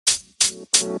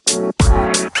Good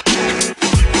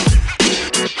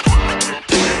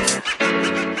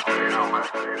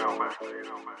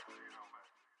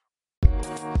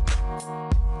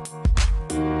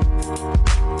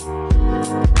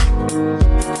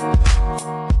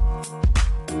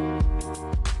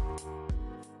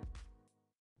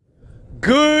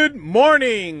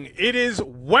morning. It is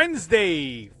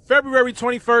Wednesday, February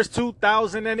 21st,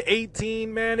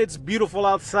 2018. Man, it's beautiful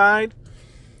outside.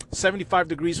 75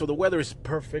 degrees, so the weather is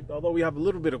perfect, although we have a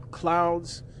little bit of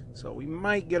clouds, so we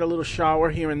might get a little shower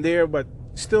here and there, but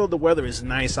still the weather is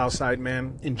nice outside,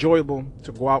 man. Enjoyable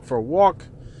to go out for a walk,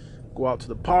 go out to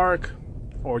the park,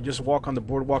 or just walk on the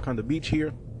boardwalk on the beach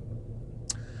here,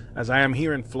 as I am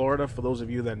here in Florida, for those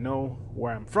of you that know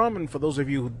where I'm from, and for those of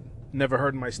you who never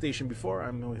heard my station before,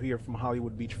 I'm here from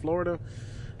Hollywood Beach, Florida,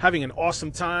 having an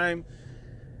awesome time.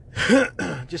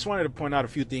 Just wanted to point out a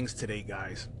few things today,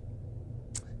 guys.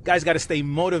 Guys got to stay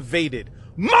motivated,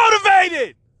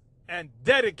 and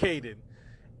dedicated.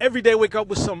 Every day, wake up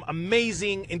with some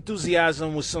amazing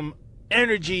enthusiasm, with some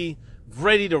energy,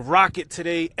 ready to rock it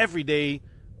today. Every day,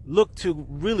 look to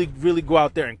really, really go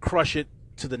out there and crush it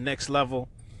to the next level.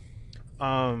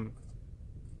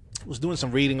 Was doing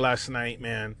some reading last night,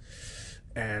 man,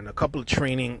 and a couple of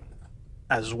training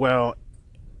as well.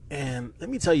 And let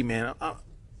me tell you, man,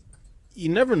 you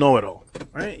never know it all,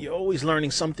 right? You're always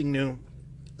learning something new,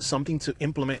 something to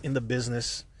implement in the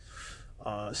business,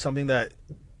 something that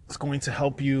is going to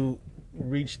help you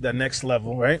reach the next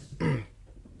level, right?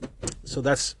 So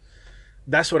that's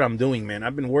what I'm doing, man.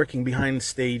 I've been working behind the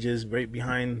stages, right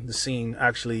behind the scene,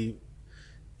 actually,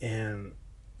 and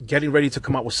getting ready to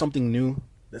come out with something new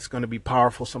that's going to be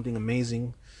powerful, something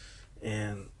amazing.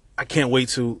 And I can't wait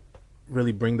to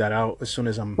really bring that out as soon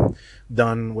as I'm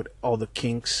done with all the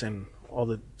kinks and all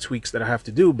the tweaks that I have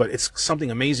to do. But it's something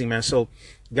amazing, man. So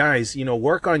guys,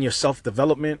 work on your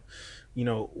self-development,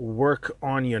 work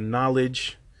on your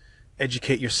knowledge,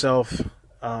 educate yourself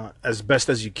as best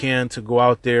as you can to go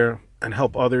out there and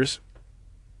help others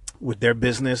with their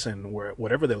business and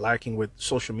whatever they're lacking with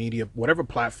social media, whatever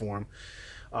platform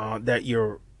that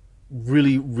you're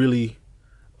really, really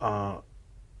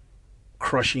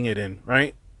crushing it in,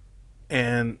 right?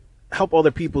 And help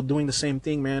other people doing the same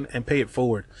thing, man, and pay it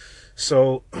forward.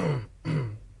 So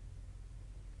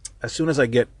as soon as I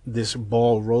get this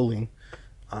ball rolling,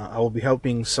 I will be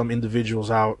helping some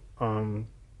individuals out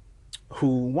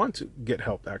who want to get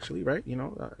help, actually, right?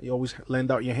 You always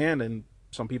lend out your hand, and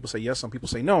some people say yes, some people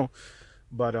say no,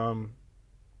 but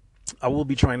I will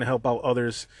be trying to help out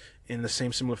others in the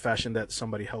same similar fashion that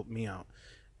somebody helped me out,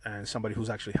 and somebody who's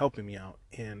actually helping me out,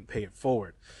 and pay it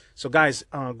forward. So guys,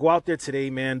 go out there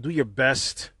today, man. Do your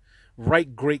best.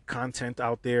 Write great content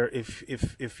out there.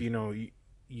 If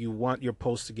you want your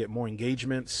post to get more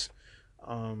engagements,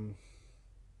 stay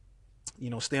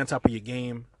on top of your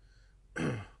game.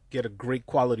 Get a great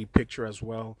quality picture as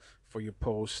well for your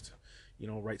post.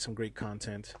 Write some great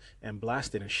content and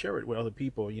blast it and share it with other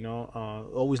people.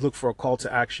 Always look for a call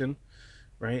to action,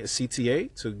 right? A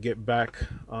CTA, to get back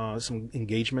some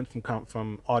engagement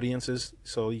from audiences,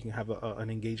 so you can have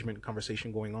an engagement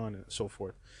conversation going on and so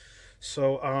forth.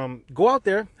 So go out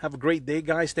there, have a great day,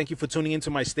 guys. Thank you for tuning into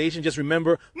my station. Just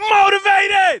remember,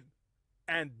 motivated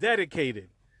and dedicated.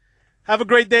 Have a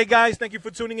great day, guys. Thank you for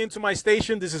tuning into my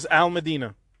station. This is Al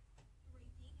Medina.